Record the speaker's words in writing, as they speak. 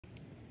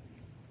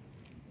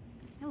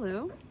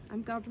Hello,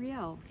 I'm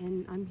Gabrielle,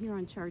 and I'm here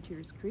on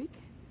Chartiers Creek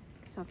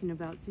talking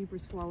about zebra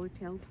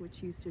swallowtails,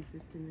 which used to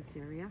exist in this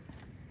area.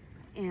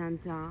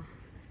 And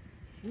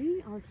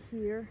we are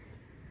here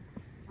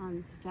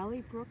on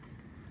Valley Brook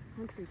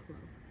Country Club,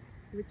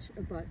 which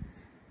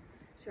abuts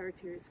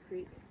Chartiers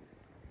Creek.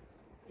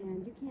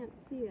 And you can't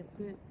see it,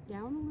 but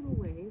down a little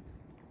ways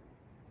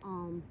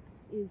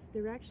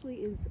there actually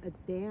is a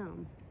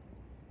dam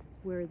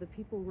where the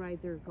people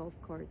ride their golf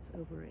carts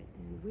over it.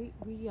 And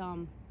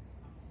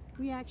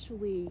we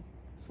actually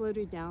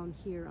floated down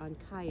here on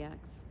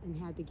kayaks and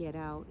had to get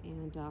out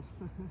and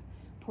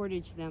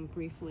portage them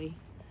briefly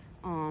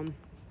and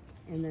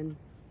then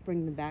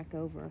bring them back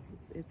over.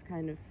 It's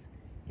kind of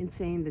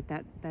insane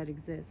that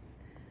exists.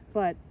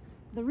 But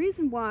the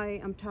reason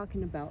why I'm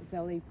talking about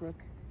Valley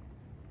Brook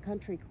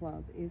Country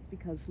Club is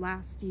because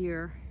last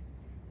year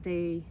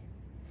they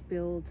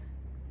spilled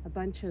a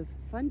bunch of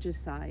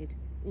fungicide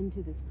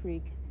into this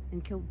creek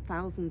and killed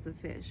thousands of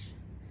fish.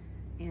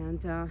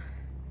 And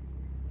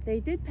they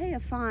did pay a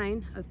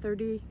fine of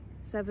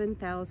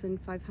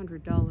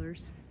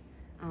 $37,500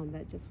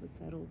 that just was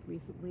settled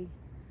recently.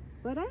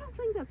 But I don't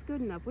think that's good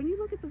enough. When you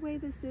look at the way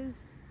this is,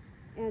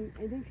 and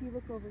if you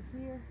look over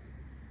here,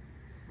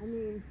 I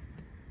mean,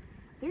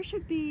 there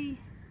should be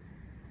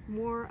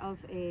more of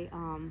a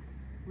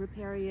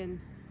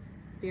riparian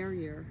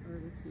barrier, or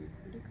let's see,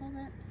 what do you call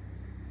that?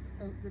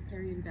 A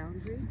riparian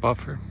boundary?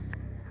 Buffer.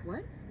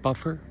 What?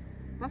 Buffer.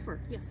 Buffer,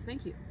 yes,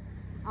 thank you.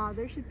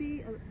 There should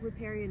be a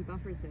riparian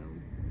buffer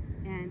zone,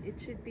 and it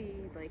should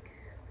be like,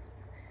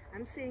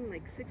 I'm saying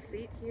like 6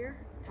 feet here,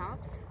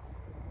 tops.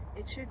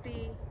 It should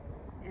be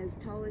as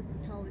tall as the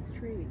tallest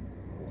tree.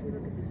 If you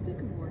look at the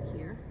sycamore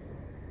here,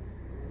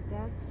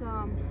 that's,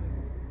 I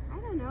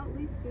don't know, at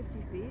least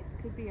 50 feet,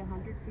 could be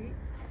 100 feet.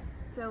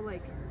 So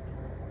like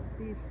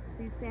these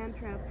sand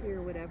traps here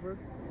or whatever,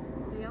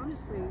 they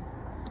honestly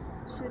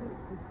shouldn't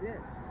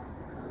exist.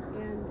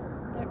 And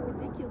that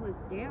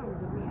ridiculous dam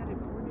that we had in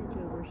portage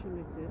over shouldn't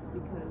exist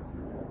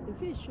because the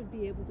fish should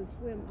be able to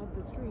swim up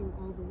the stream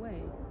all the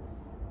way.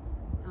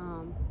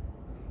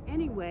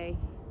 Anyway,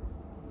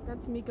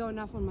 that's me going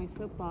off on my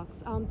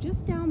soapbox.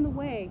 Just down the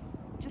way,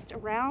 just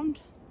around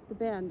the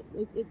bend,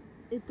 it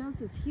does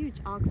this huge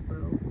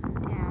oxbow.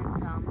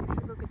 And if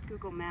you look at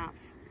Google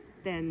Maps,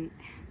 then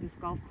this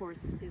golf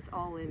course is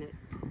all in it.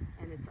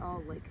 And it's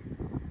all like,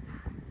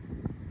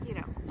 you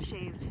know,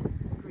 shaved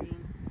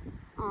green.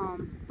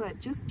 But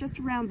just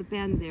around the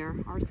bend there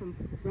are some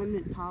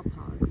remnant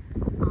pawpaws.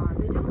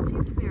 They don't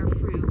seem to bear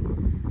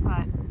fruit,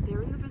 but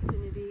they're in the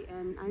vicinity,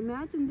 and I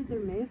imagine that there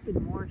may have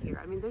been more here.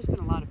 I mean, there's been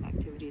a lot of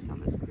activities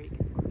on this creek,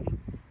 including,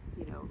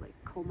 you know, like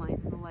coal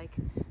mines and the like.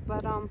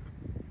 But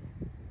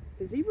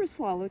the zebra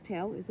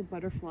swallowtail is a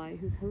butterfly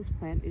whose host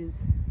plant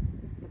is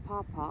the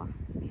pawpaw,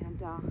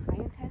 and I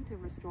intend to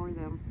restore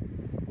them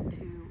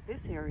to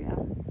this area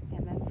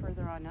and then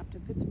further on up to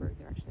Pittsburgh.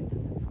 They're actually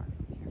not that far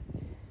from here.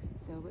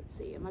 So let's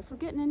see, am I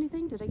forgetting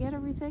anything? Did I get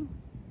everything?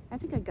 I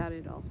think I got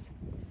it all.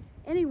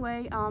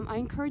 Anyway, I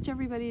encourage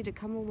everybody to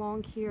come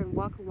along here and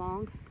walk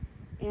along.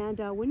 And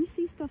when you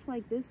see stuff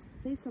like this,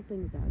 say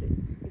something about it.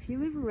 If you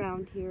live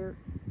around here,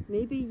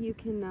 maybe you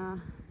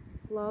can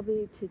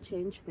lobby to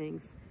change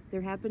things. There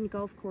have been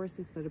golf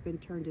courses that have been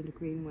turned into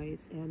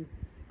greenways, and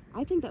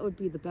I think that would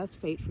be the best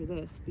fate for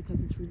this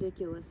because it's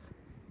ridiculous.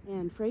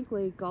 And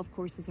frankly, golf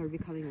courses are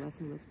becoming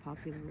less and less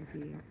popular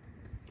every year.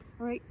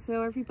 All right,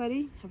 so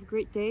everybody, have a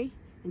great day.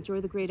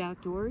 Enjoy the great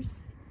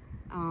outdoors.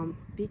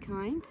 Be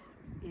kind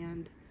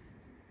and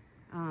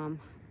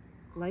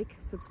like,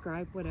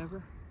 subscribe,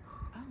 whatever.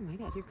 Oh my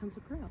God, here comes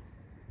a crow.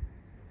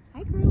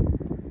 Hi, crow.